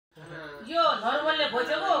यो नर्मलले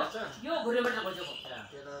खोजेको यो घुरेबाट खोजेको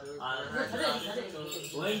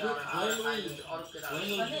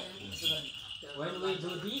when we do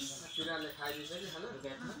this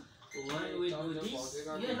when we do this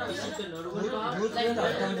the normal power do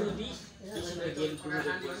this is the game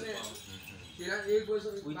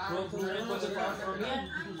we throw power from here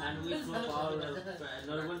and we throw power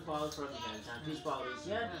normal power from here and this power is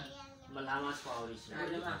here Lama's power is here.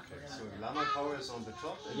 So Lama power is on the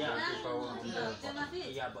top and yeah. power on the bottom.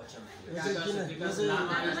 Yeah, bottom. Because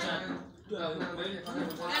Lama is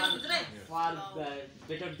far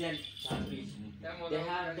better than Jhanvi.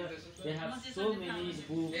 They have so many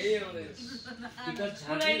books. Because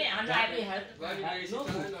Jhanvi has no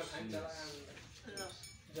books.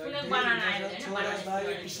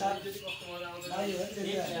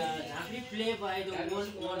 Jhanvi play by the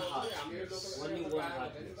one heart, only one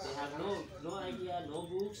heart. They have no idea, no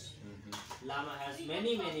books. Lama has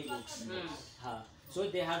many books. So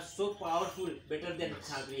they are so powerful, better than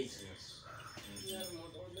Jhanvi.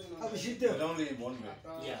 But only in one way.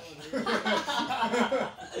 Yeah.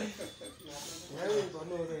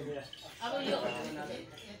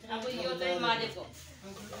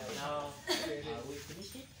 Now we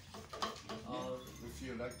finished it. If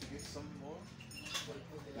you like to get some more,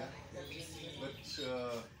 yeah. But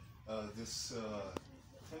this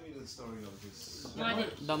tell me the story of this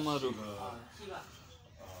Damaru.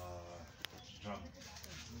 Drum.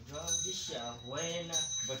 This when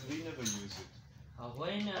But we never use it.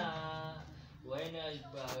 when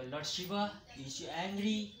Lord Shiva is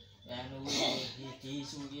angry and he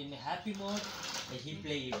is in happy mode, he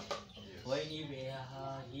play it. When he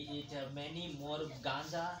eat many more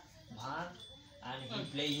ganja, bhang, and he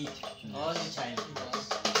play it all the time.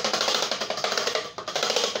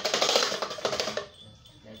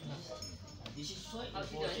 This is so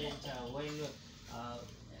important when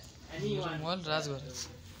anyone Well, Raj who is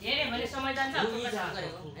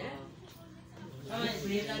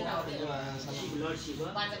Lord Shiva.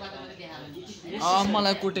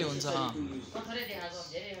 मलाई कुटे हुन्छ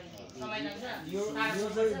यो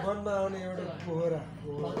चाहिँ वनमा आउने एउटा Pokhara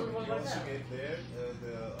You also get there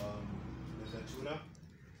the datura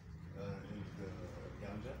and the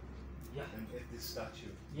ganja. Yeah. And at this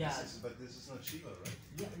statue. Yeah. But this is not Shiva, right?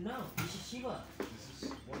 Yeah, no, this is Shiva. This is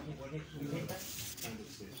what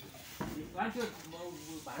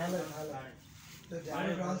kind of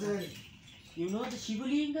statue? You know the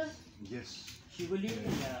Shivalinga? Yes.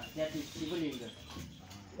 Shivalinga, that is Shivalinga.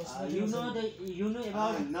 You know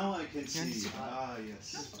about Now I can see.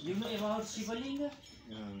 Yes. you know about Shivalinga?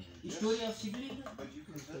 Yes. Story of Shivalinga? But you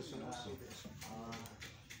can touch it also.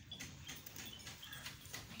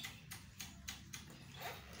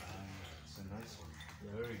 It's a nice one.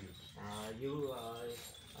 Very good.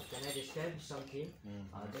 Can I describe something?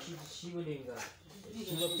 This is Shivalinga,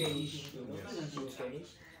 Shiva Penish, you know, Shiva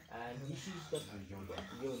Penish, and this is the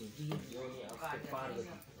Yoni, of the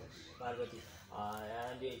Parvati.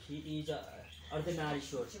 And he is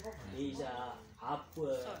Ardhanarishwar. He is half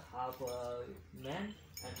man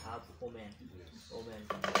and half woman.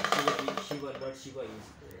 Shiva, Lord Shiva is.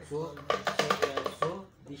 So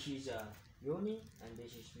this is Yoni and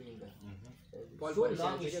this is Linga. So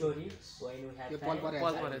long story when you have time, I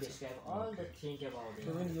will describe all the things about it.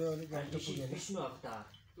 And this is Vishnu avatar.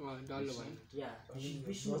 Yeah, this is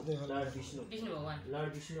Vishnu, Lord Vishnu.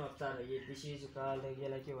 Lord Vishnu avatar. This is called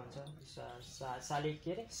Saligram.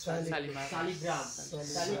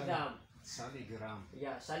 Saligram.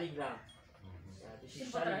 Yeah, Saligram. Yeah, this is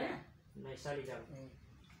Saligram. Nice Saligram.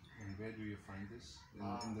 And where do you find this? In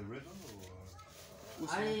the river or?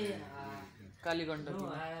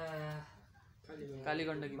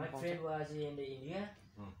 Kaligandaki My friend was in India.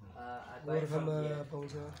 गोर्खामा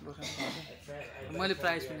पाउँछ मैले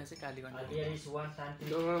price पनि चाहिँ Kaligandaki There is one tantric.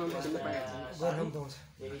 गोर्खामा पाउँछ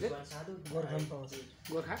There is one sadhu. गोर्खामा पाउँछ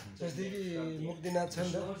गोर्खा जस्तै कि मुक्तिनाथ छ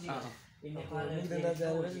नि त In Nepal, मुक्तिनाथ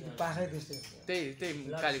जाने पाखै त्यस्तै त्यही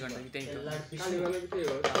कालीगण्डकी त्यही the Lord Vishnu.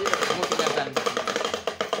 मोतीनाथ जानु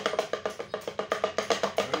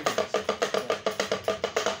Very nice.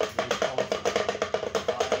 Very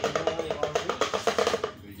powerful.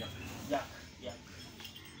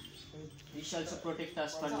 This also protect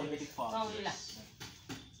us from negative force.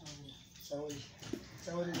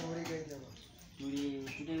 चौरी गौरी गई जब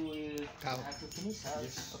Today we have to finish.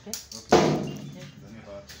 Okay.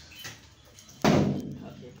 Dhanyavad.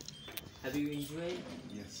 Okay. Have you enjoyed?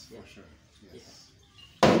 Yes, for sure. Yes.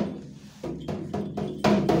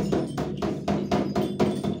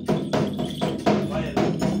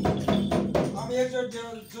 हामी एकचोटि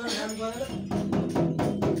जोर खानु परेन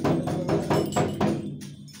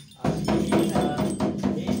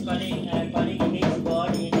He is calling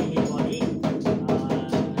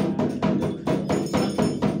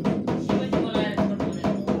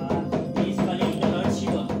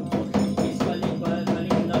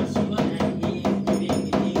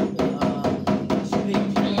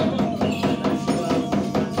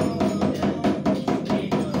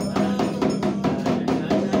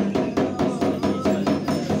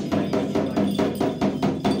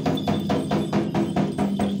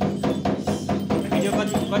यो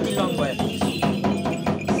कति long भयो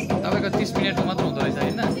तपाईँको 30 मिनेटको मात्र हुँदो रहेछ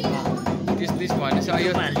होइन 30 भनेपछि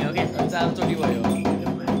यो हाल्ने हो क्या 4 चोटि भयो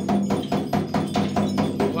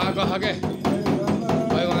वहाँ गह के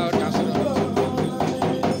वहाँ ट्रान्सफर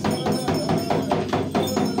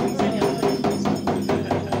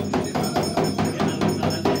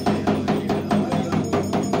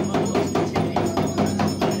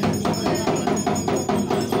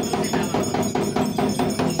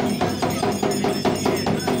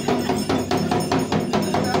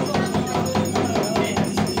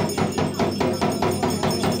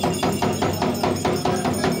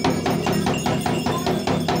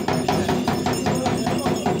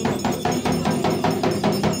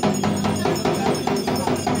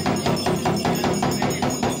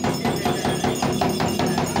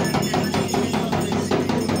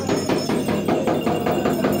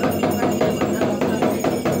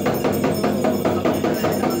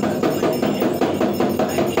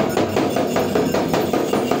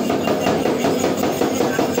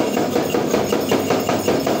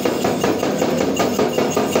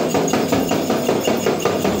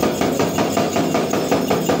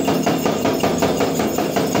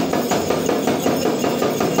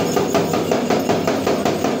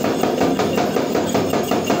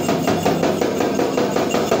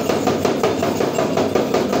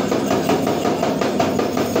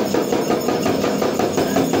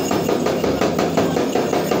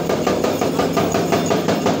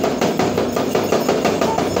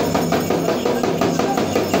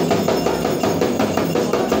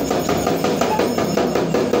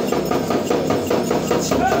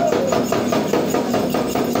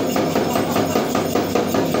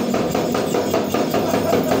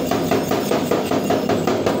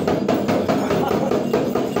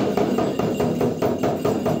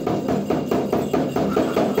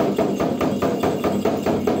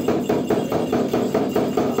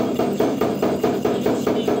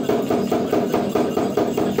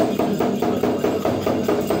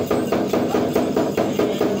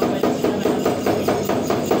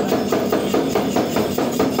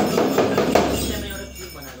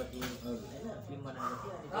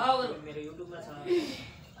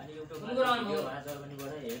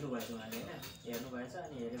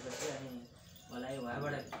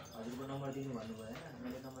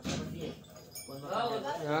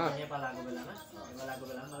नेपाल आएको बेलामा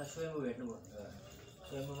मलाई स्वयम्भू भेट्नुभयो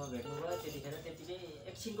स्वयम्भूमा भेट्नुभयो त्यतिखेर त्यतिकै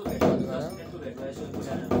एकछिनको भेट 10 मिनेटको भेट भयो स्वयम्भू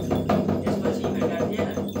जाँदा त्यसपछि भेटघाट थिएन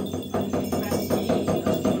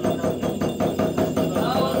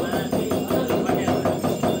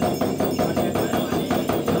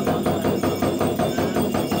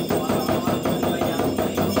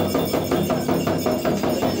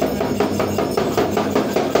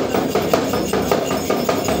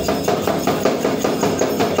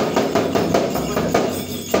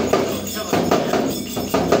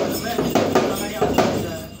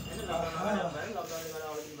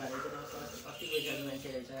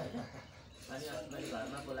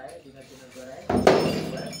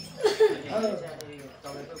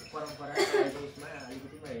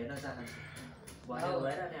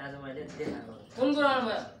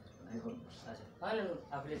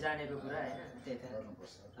आफूले जानेको कुरा हैन त्यही त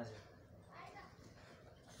हजुर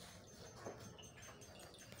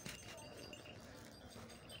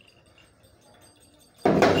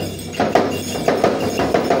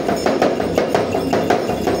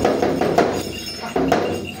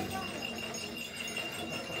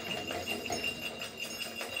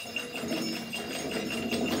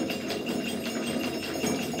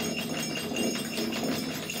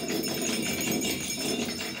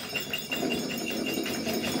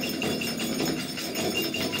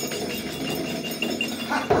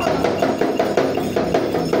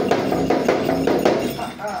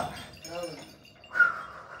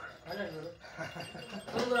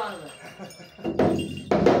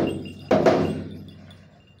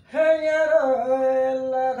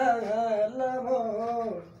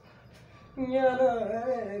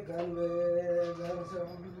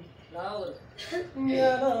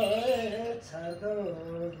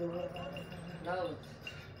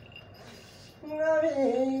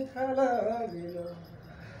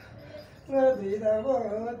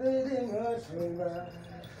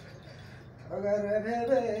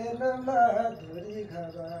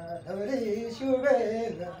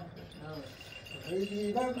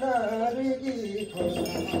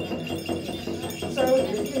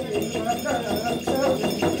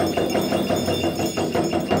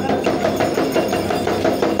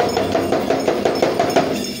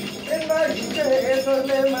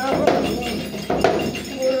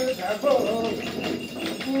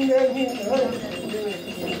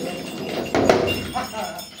Ha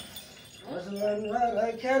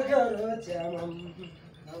ख्याल गरो च्यामम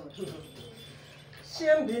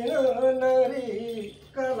सेम्बिङ नरी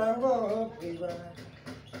कलामो पिबा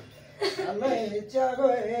Alay chago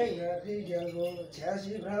ngati gelbo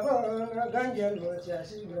chasi bravo gangelbo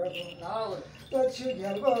chasi bravo tachu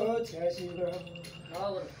gelbo chasi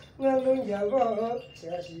bravo ngalung gelbo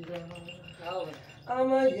chasi bravo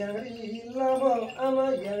ama yangri labo ama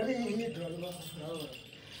yangri dolbo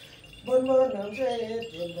bonbo namse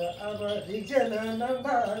tenda aba dijena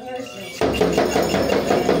nanda ngase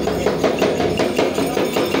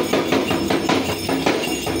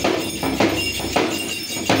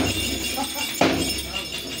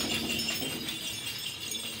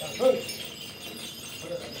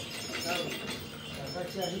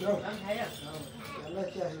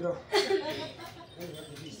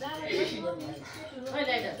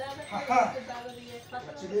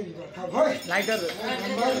lighter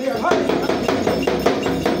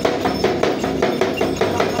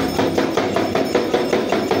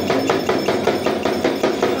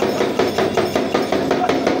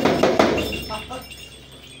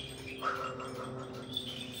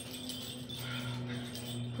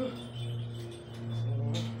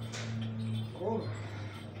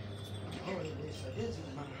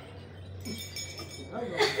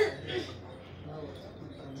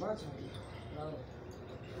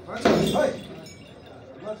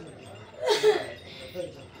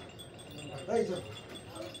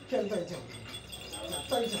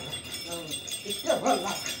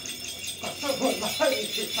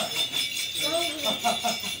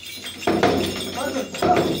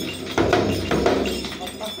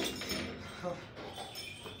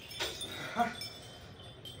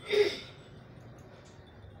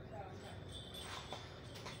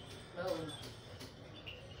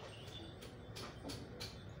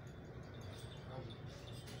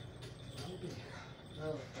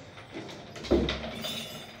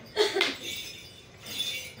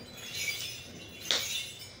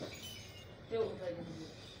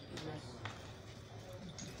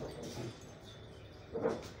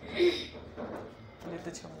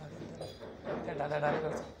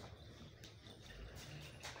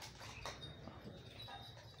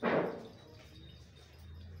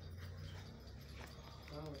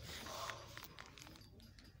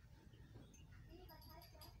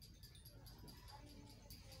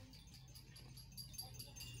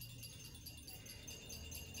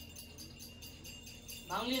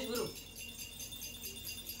English guru.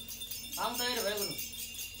 Ang tayo na guru.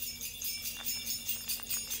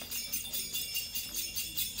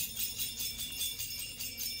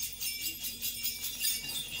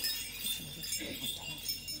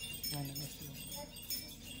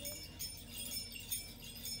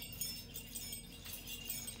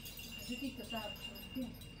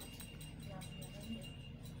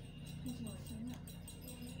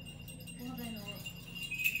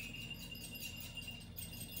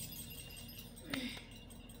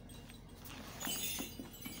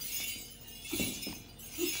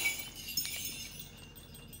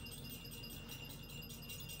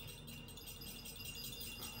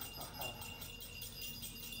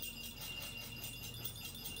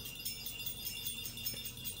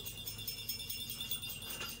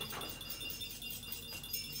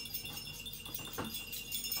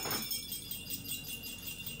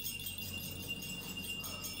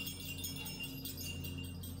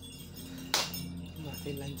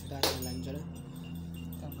 Line छोड़ा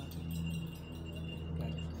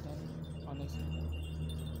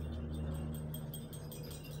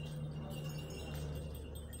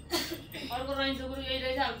अर्को line छ गुरु यही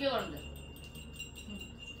रहेछ अब के गर्नु त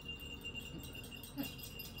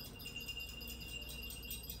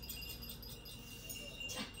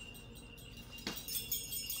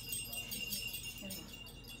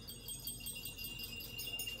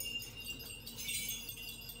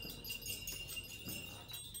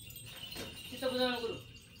चित्त बुझाउनु गुरु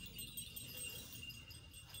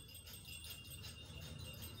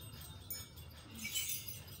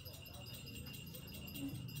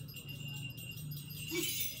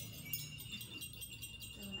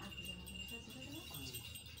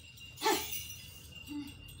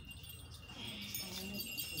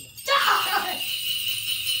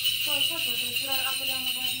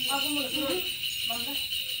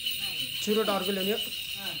चुरोट अर्को ल्याउने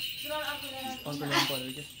अर्को ल्याउनु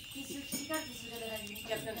पर्यो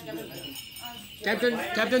क्या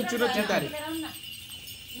क्याप्टेन चुरोट चिन्ता अरे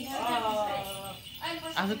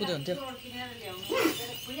आफै कुदे हुन्थ्यो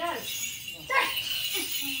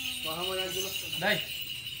दाइ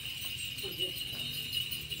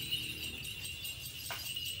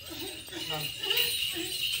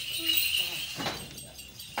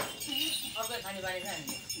अर्को पानी पानी छ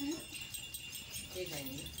नि के छैन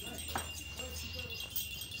नि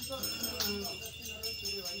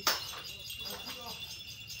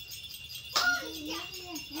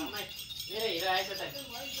मेरो हिरो आएछ त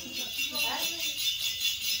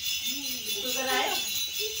कुकर आयो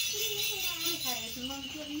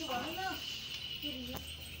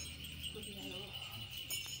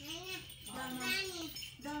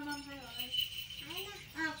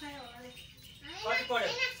कति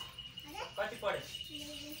पढ्यो कति पढ्यो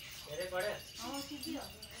धेरै पढ्यो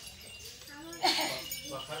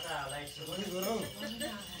भर्खर त हालै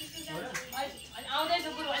आउँदैछ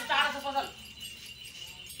गुरु अहिले टाढो छ पसल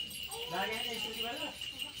लाग्यो नि स्कुटीबाट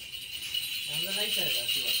हाम्रो लागिसकेको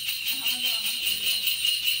छ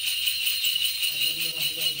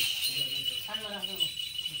खानमा राख्नु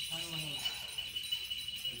हाम्रो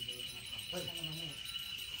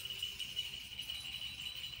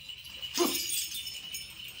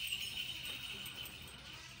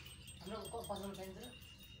पसलमा चाहिन्छ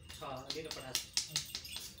छ लिएर पठाएको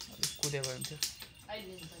कुद्यो भयो हुन्थ्यो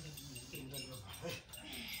अहिले कतिवटा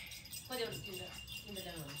तिनवटा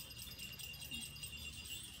टाइम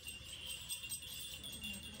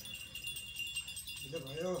भयो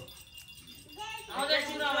भयो आउँदैछ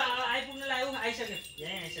अब आइपुग्नु लाग्यो आइसक्यो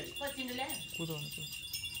यहीँ आइसक्यो कति तिनवटा ल्यायो कुदो हुन्थ्यो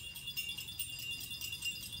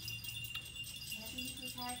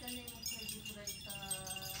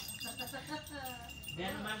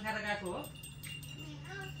बिहान मान खाएर गएको हो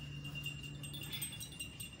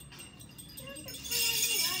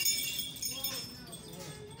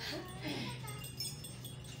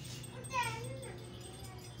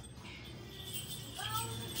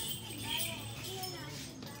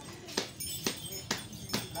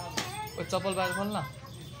चप्पल बाहिर खोल्न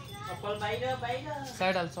चप्पल बाहिर बाहिर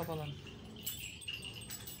साइड हाल चप्पल हाल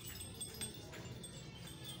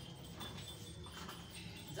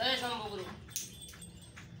जय शम्भु गुरु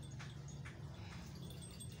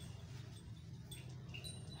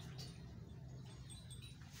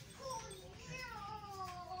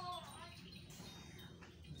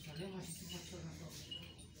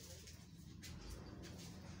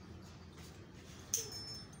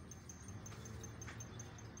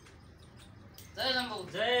जय शम्भु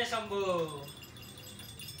जय शम्भु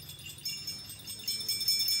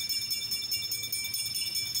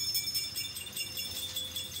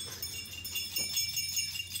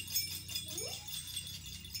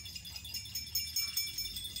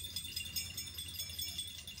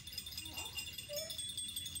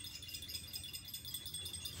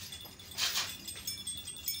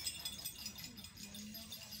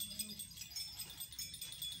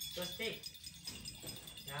स्वस्ति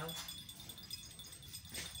जाऊ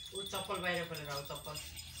ऊ चप्पल बाहिर खोलेर आऊ चप्पल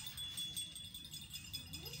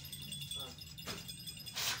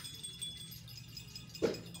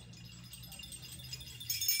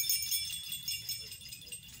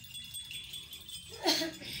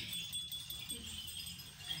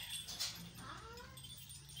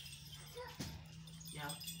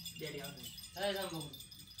जय शम्भु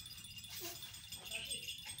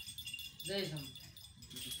जय शम्भु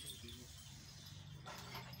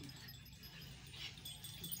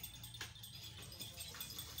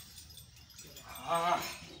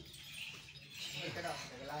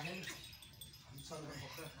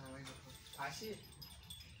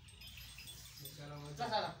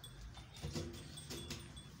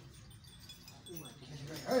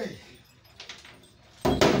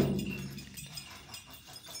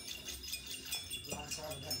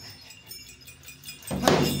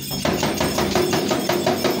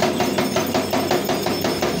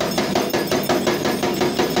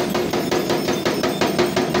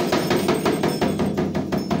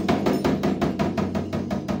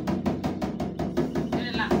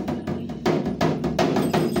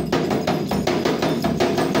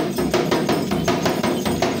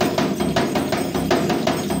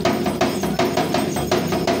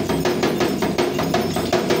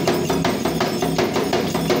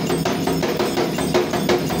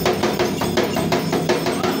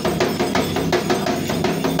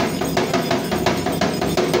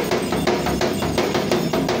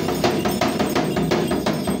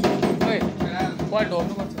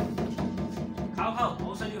खाऊ खाऊ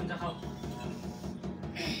औषधि हुन्छ खाऊ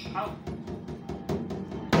खाऊ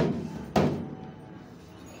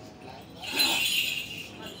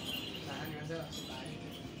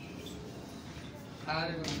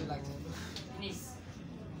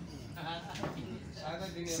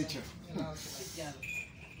Sit here.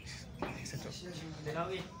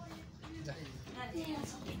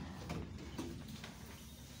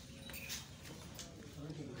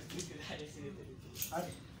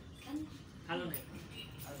 खानु नै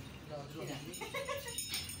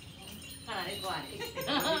Cara, é igual.